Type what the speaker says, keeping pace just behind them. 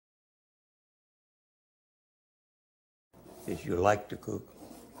is you like to cook,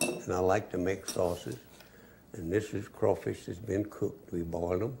 and I like to make sauces. And this is crawfish that's been cooked. We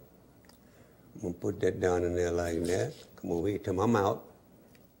boiled them. I'm gonna put that down in there like that. Come over here to my mouth.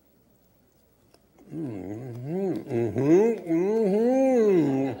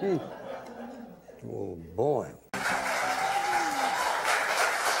 Oh boy.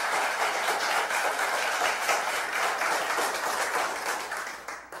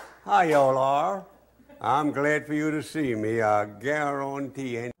 Hi, y'all are. I'm glad for you to see me. I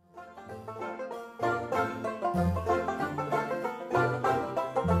guarantee.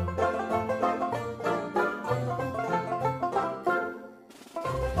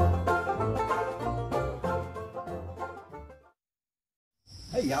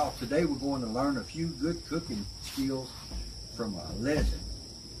 Hey y'all, today we're going to learn a few good cooking skills from a legend,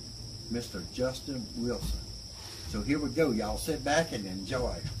 Mr. Justin Wilson. So here we go, y'all. Sit back and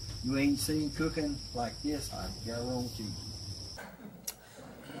enjoy. You ain't seen cooking like this, I guarantee you.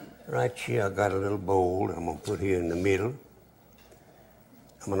 Right here I got a little bowl I'm gonna put here in the middle.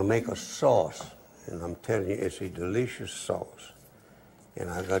 I'm gonna make a sauce, and I'm telling you, it's a delicious sauce. And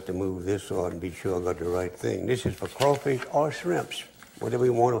I got to move this on and be sure I got the right thing. This is for crawfish or shrimps. Whatever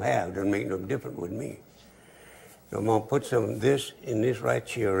you want to have, doesn't make no difference with me. So I'm gonna put some of this in this right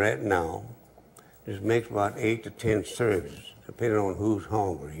here right now. This makes about 8 to 10 serves, depending on who's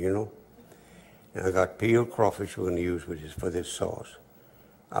hungry, you know. And I got peeled crawfish we're gonna use for this sauce.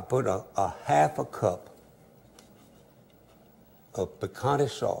 I put a half a cup of picante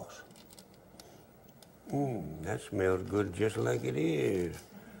sauce. That smells good just like it is.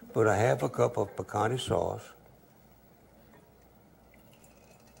 Put a half a cup of picante sauce.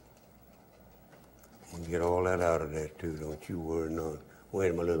 I'll get all that out of there too, don't you worry none.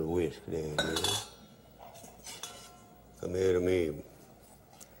 Where's my little whisk there, you know? Come here to me.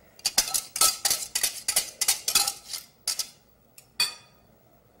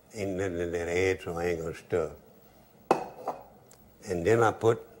 Ain't nothing in that head, so I ain't gonna stir. And then I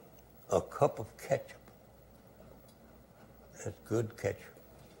put a cup of ketchup. That's good ketchup.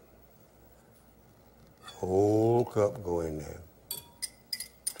 Whole cup go in there.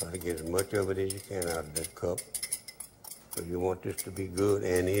 Try to get as much of it as you can out of that cup. So you want this to be good,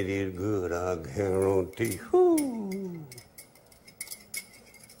 and it is good, I guarantee. Whoo!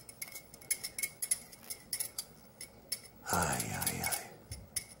 Aye, aye,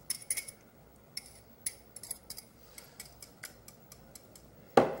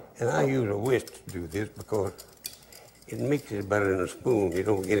 aye. And I use a whisk to do this because it mixes better than a spoon. You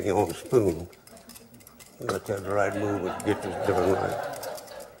don't get it on a spoon. You got to have the right move to get this done right.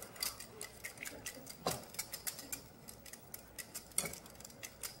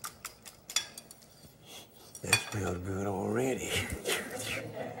 That smells good already.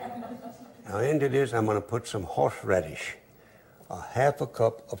 Now into this, I'm gonna put some horseradish. A half a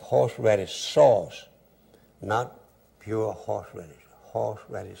cup of horseradish sauce, not pure horseradish.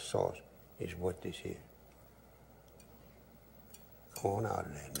 Horseradish sauce is what this is. Go on out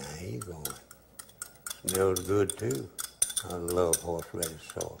of there. Now you going. Smells good too. I love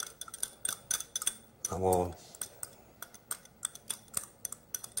horseradish sauce. Come on.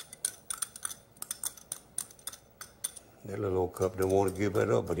 That little old cup don't want to give that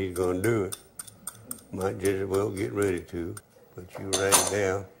up, but he's going to do it. Might just as well get ready to. Put you right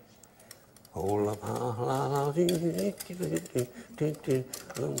there. Hold up.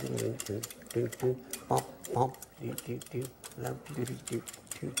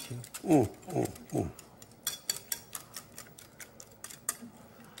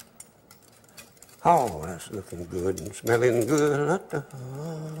 Oh, that's looking good and smelling good.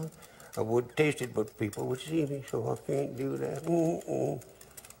 I would taste it, but people would see me, so I can't do that.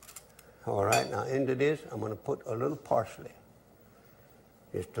 All right, now into this, I'm going to put a little parsley.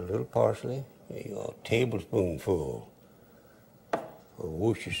 Just a little parsley. There you go, a tablespoonful of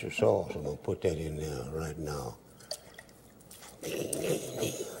Worcestershire sauce. I'm going to put that in there right now.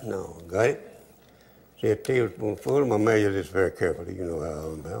 No, got it? See, a tablespoonful. I'm going to measure this very carefully. You know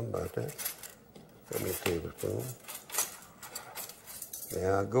how I'm about that. Give me a tablespoon.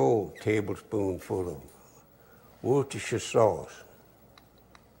 There I go, tablespoonful of Worcestershire sauce.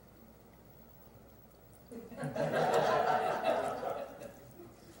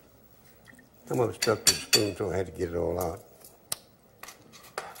 I'm gonna stuck to the spoon, so I had to get it all out.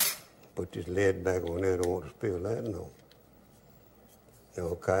 Put this lid back on there, I don't want to spill that, no.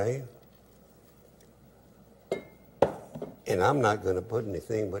 Okay. And I'm not gonna put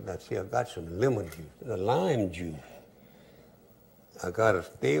anything, but I see I got some lemon juice, a lime juice. I got a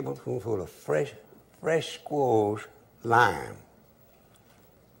tablespoonful of fresh squoze lime.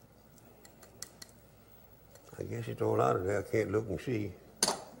 I guess it's all out of there. I can't look and see.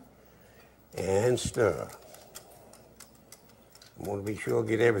 And stir. I want to be sure to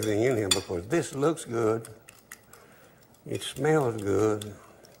get everything in here because this looks good. It smells good.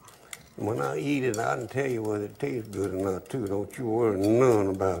 When I eat it, I can tell you whether it tastes good or not, too. Don't you worry none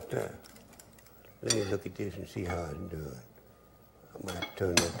about that. Let me look at this and see how it's doing. I might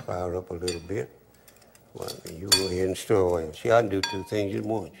turn that fire up a little bit. Well, you go ahead and stir away. See, I can do two things at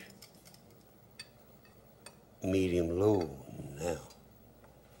once. Medium low now.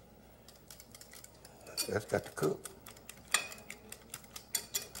 That's got to cook.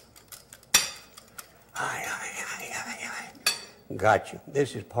 Gotcha.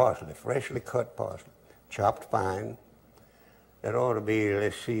 This is parsley, freshly cut parsley, chopped fine. That ought to be,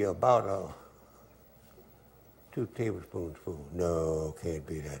 let's see, about 2 tablespoons full. No, can't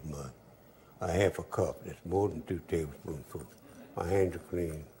be that much. A half a cup. That's more than 2 tablespoons full. My hands are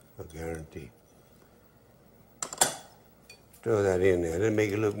clean, I guarantee. Throw that in there. That'll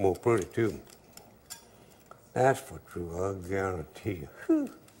make it look more pretty, too. That's for true, I guarantee you. Whew.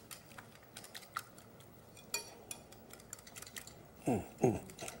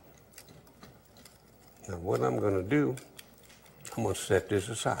 Now what I'm going to do, I'm going to set this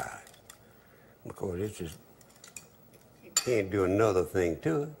aside because it's just, you can't do another thing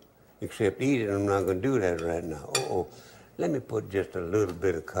to it except eat it. I'm not going to do that right now. Let me put just a little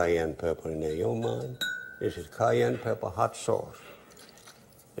bit of cayenne pepper in there. You don't mind? This is cayenne pepper hot sauce.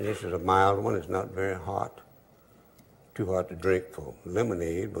 And this is a mild one. It's not very hot. Too hot to drink for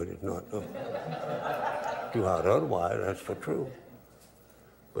lemonade, but it's not too hot otherwise. That's for true.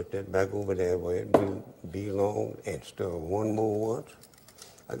 Put that back over there where it belongs and stir one more once.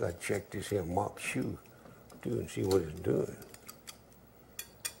 I got to check this here mop shoe too and see what it's doing.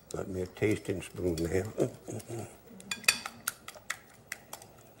 Got me a tasting spoon there.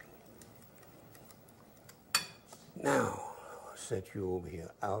 Now, I'll set you over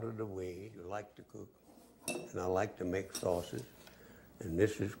here out of the way. You like to cook, and I like to make sauces. And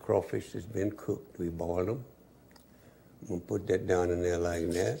this is crawfish that's been cooked. We boiled them. I'm going to put that down in there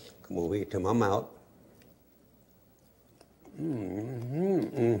like that. Come over here to my mouth.